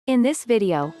In this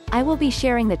video, I will be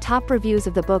sharing the top reviews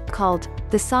of the book called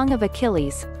The Song of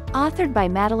Achilles, authored by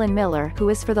Madeline Miller, who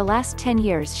is for the last 10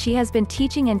 years she has been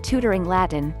teaching and tutoring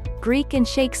Latin, Greek and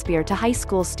Shakespeare to high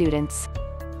school students.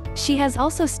 She has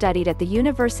also studied at the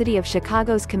University of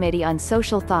Chicago's Committee on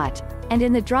Social Thought, and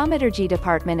in the Dramaturgy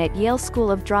department at Yale School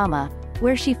of Drama,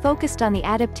 where she focused on the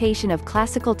adaptation of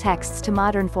classical texts to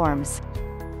modern forms.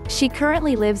 She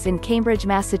currently lives in Cambridge,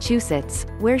 Massachusetts,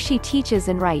 where she teaches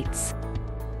and writes.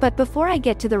 But before I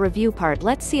get to the review part,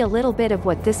 let's see a little bit of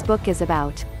what this book is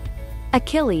about.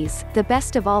 Achilles, the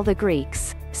best of all the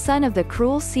Greeks, son of the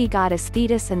cruel sea goddess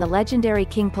Thetis and the legendary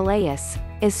king Peleus,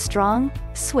 is strong,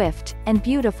 swift, and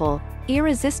beautiful,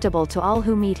 irresistible to all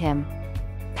who meet him.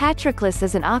 Patroclus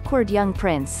is an awkward young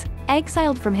prince,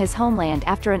 exiled from his homeland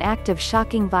after an act of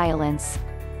shocking violence.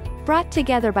 Brought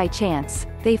together by chance,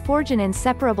 they forge an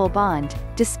inseparable bond,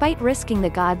 despite risking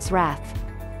the gods' wrath.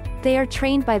 They are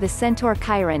trained by the centaur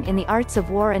Chiron in the arts of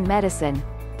war and medicine,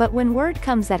 but when word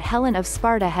comes that Helen of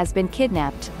Sparta has been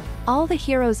kidnapped, all the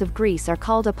heroes of Greece are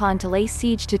called upon to lay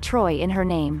siege to Troy in her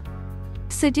name.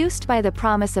 Seduced by the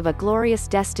promise of a glorious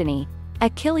destiny,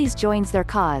 Achilles joins their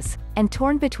cause, and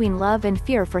torn between love and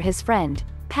fear for his friend,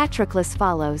 Patroclus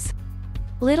follows.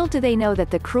 Little do they know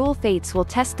that the cruel fates will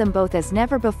test them both as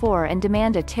never before and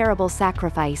demand a terrible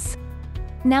sacrifice.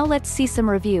 Now let's see some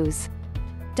reviews.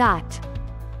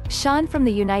 Sean from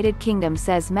the United Kingdom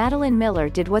says Madeline Miller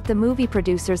did what the movie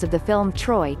producers of the film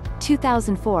Troy,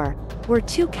 2004, were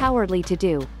too cowardly to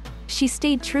do. She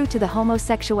stayed true to the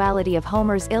homosexuality of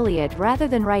Homer's Iliad rather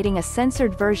than writing a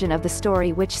censored version of the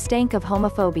story which stank of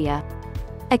homophobia.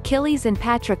 Achilles and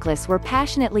Patroclus were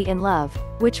passionately in love,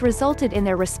 which resulted in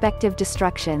their respective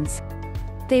destructions.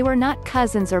 They were not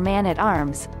cousins or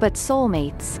man-at-arms, but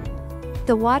soulmates.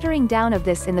 The watering down of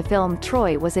this in the film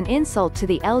Troy was an insult to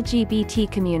the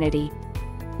LGBT community.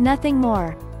 Nothing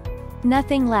more.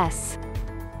 Nothing less.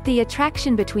 The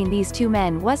attraction between these two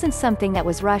men wasn't something that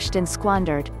was rushed and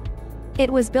squandered.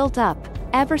 It was built up,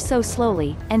 ever so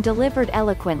slowly, and delivered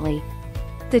eloquently.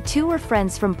 The two were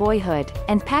friends from boyhood,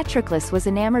 and Patroclus was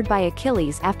enamored by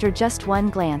Achilles after just one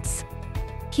glance.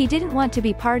 He didn't want to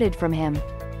be parted from him.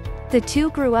 The two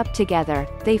grew up together,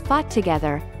 they fought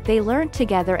together, they learned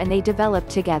together, and they developed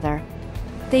together.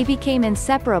 They became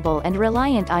inseparable and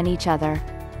reliant on each other.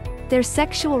 Their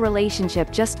sexual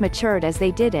relationship just matured as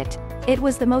they did it. It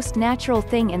was the most natural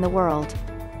thing in the world.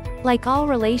 Like all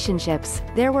relationships,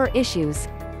 there were issues.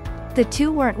 The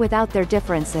two weren't without their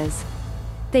differences.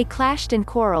 They clashed and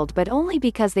quarreled, but only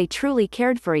because they truly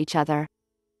cared for each other.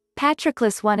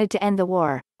 Patroclus wanted to end the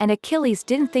war, and Achilles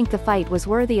didn't think the fight was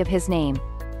worthy of his name.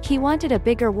 He wanted a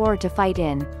bigger war to fight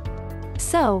in.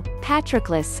 So,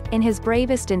 Patroclus, in his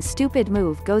bravest and stupid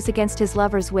move, goes against his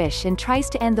lover's wish and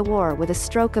tries to end the war with a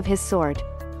stroke of his sword.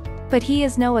 But he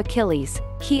is no Achilles,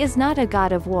 he is not a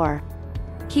god of war.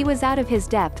 He was out of his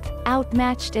depth,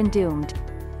 outmatched and doomed.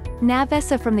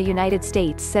 Navessa from the United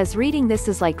States says reading this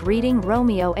is like reading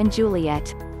Romeo and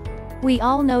Juliet. We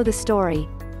all know the story.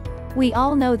 We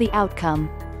all know the outcome.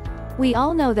 We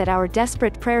all know that our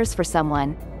desperate prayers for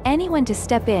someone, anyone to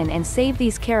step in and save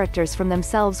these characters from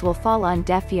themselves, will fall on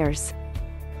deaf ears.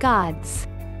 Gods.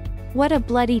 What a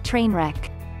bloody train wreck.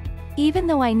 Even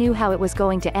though I knew how it was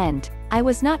going to end, I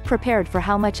was not prepared for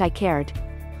how much I cared.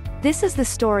 This is the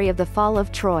story of the fall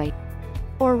of Troy.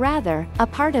 Or rather, a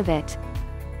part of it.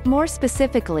 More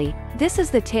specifically, this is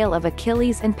the tale of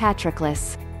Achilles and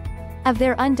Patroclus. Of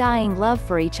their undying love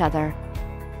for each other.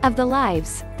 Of the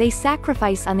lives they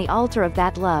sacrifice on the altar of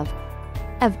that love.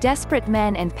 Of desperate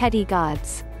men and petty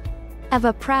gods. Of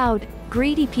a proud,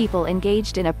 greedy people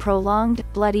engaged in a prolonged,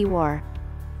 bloody war.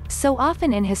 So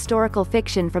often in historical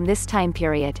fiction from this time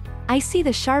period, I see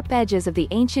the sharp edges of the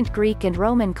ancient Greek and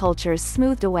Roman cultures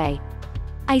smoothed away.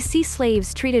 I see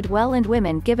slaves treated well and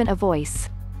women given a voice.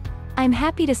 I'm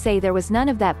happy to say there was none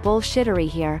of that bullshittery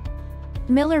here.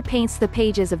 Miller paints the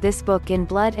pages of this book in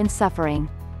blood and suffering.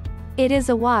 It is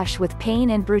awash with pain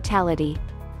and brutality.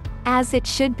 As it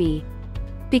should be.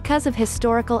 Because of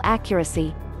historical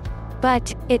accuracy.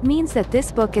 But, it means that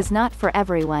this book is not for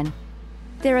everyone.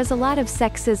 There is a lot of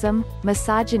sexism,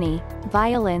 misogyny,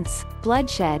 violence,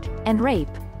 bloodshed, and rape,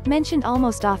 mentioned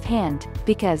almost offhand,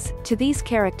 because, to these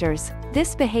characters,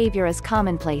 this behavior is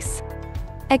commonplace.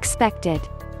 Expected.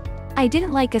 I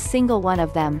didn't like a single one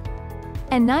of them.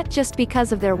 And not just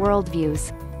because of their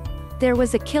worldviews. There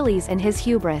was Achilles and his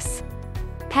hubris.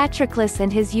 Patroclus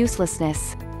and his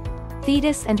uselessness.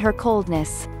 Thetis and her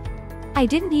coldness. I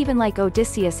didn't even like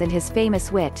Odysseus and his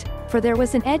famous wit, for there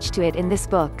was an edge to it in this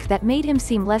book that made him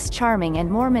seem less charming and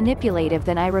more manipulative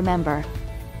than I remember.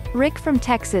 Rick from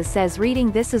Texas says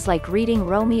reading this is like reading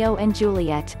Romeo and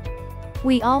Juliet.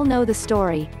 We all know the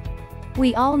story.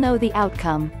 We all know the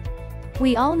outcome.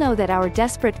 We all know that our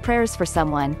desperate prayers for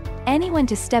someone, anyone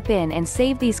to step in and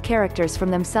save these characters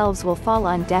from themselves will fall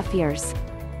on deaf ears.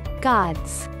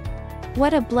 Gods.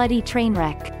 What a bloody train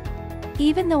wreck.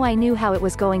 Even though I knew how it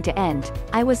was going to end,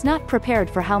 I was not prepared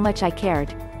for how much I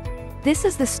cared. This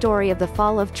is the story of the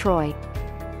fall of Troy.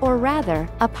 Or rather,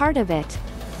 a part of it.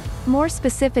 More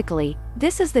specifically,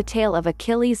 this is the tale of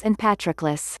Achilles and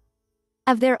Patroclus.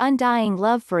 Of their undying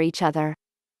love for each other.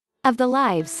 Of the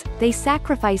lives they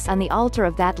sacrifice on the altar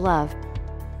of that love.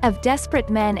 Of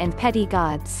desperate men and petty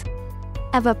gods.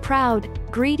 Of a proud,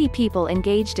 greedy people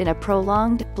engaged in a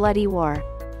prolonged, bloody war.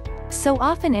 So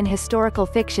often in historical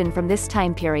fiction from this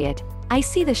time period, I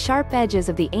see the sharp edges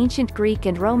of the ancient Greek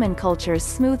and Roman cultures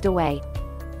smoothed away.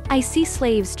 I see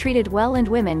slaves treated well and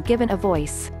women given a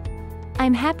voice.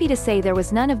 I'm happy to say there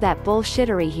was none of that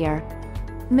bullshittery here.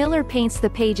 Miller paints the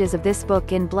pages of this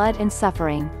book in blood and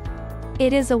suffering.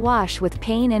 It is awash with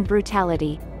pain and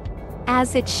brutality.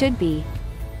 As it should be.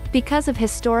 Because of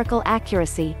historical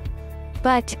accuracy.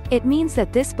 But, it means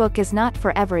that this book is not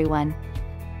for everyone.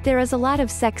 There is a lot of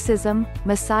sexism,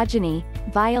 misogyny,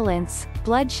 violence,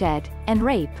 bloodshed, and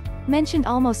rape, mentioned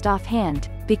almost offhand,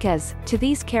 because, to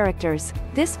these characters,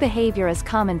 this behavior is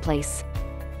commonplace.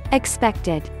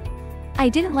 Expected. I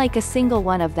didn't like a single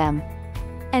one of them.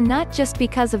 And not just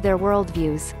because of their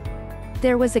worldviews.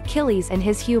 There was Achilles and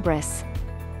his hubris.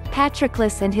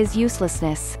 Patroclus and his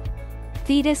uselessness.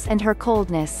 Thetis and her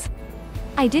coldness.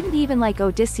 I didn't even like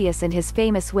Odysseus and his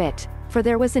famous wit, for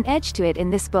there was an edge to it in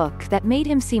this book that made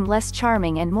him seem less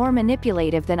charming and more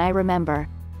manipulative than I remember.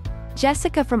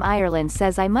 Jessica from Ireland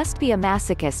says I must be a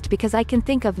masochist because I can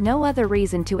think of no other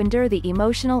reason to endure the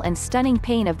emotional and stunning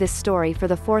pain of this story for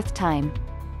the fourth time.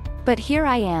 But here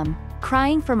I am,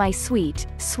 crying for my sweet,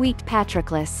 sweet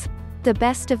Patroclus. The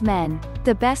best of men,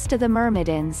 the best of the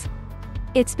Myrmidons.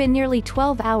 It's been nearly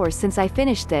 12 hours since I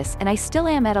finished this and I still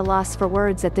am at a loss for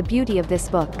words at the beauty of this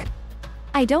book.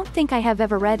 I don't think I have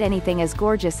ever read anything as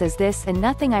gorgeous as this, and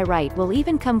nothing I write will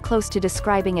even come close to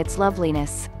describing its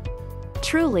loveliness.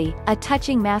 Truly, a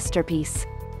touching masterpiece.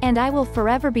 And I will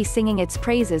forever be singing its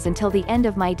praises until the end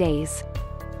of my days.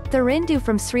 The Rindu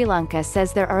from Sri Lanka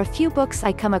says there are a few books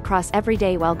I come across every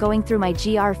day while going through my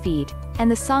GR feed, and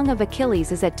the Song of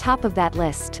Achilles is at top of that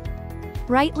list.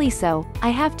 Rightly so, I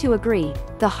have to agree,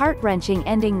 the heart-wrenching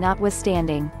ending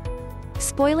notwithstanding.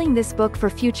 Spoiling this book for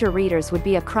future readers would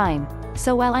be a crime,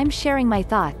 so while I'm sharing my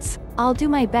thoughts, I'll do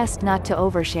my best not to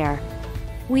overshare.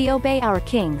 We obey our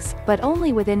kings, but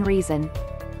only within reason.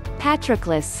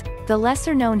 Patroclus, the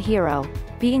lesser-known hero,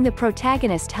 being the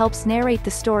protagonist, helps narrate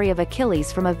the story of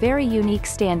Achilles from a very unique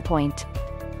standpoint.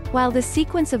 While the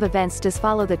sequence of events does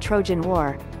follow the Trojan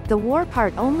War, the war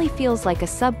part only feels like a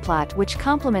subplot which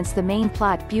complements the main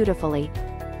plot beautifully.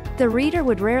 The reader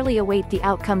would rarely await the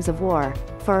outcomes of war,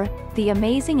 for the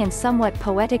amazing and somewhat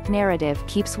poetic narrative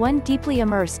keeps one deeply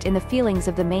immersed in the feelings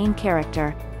of the main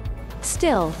character.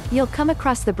 Still, you'll come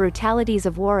across the brutalities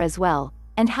of war as well,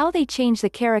 and how they change the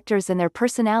characters and their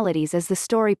personalities as the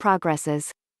story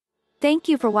progresses. Thank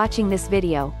you for watching this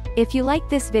video. If you like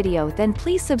this video, then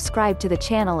please subscribe to the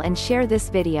channel and share this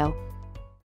video.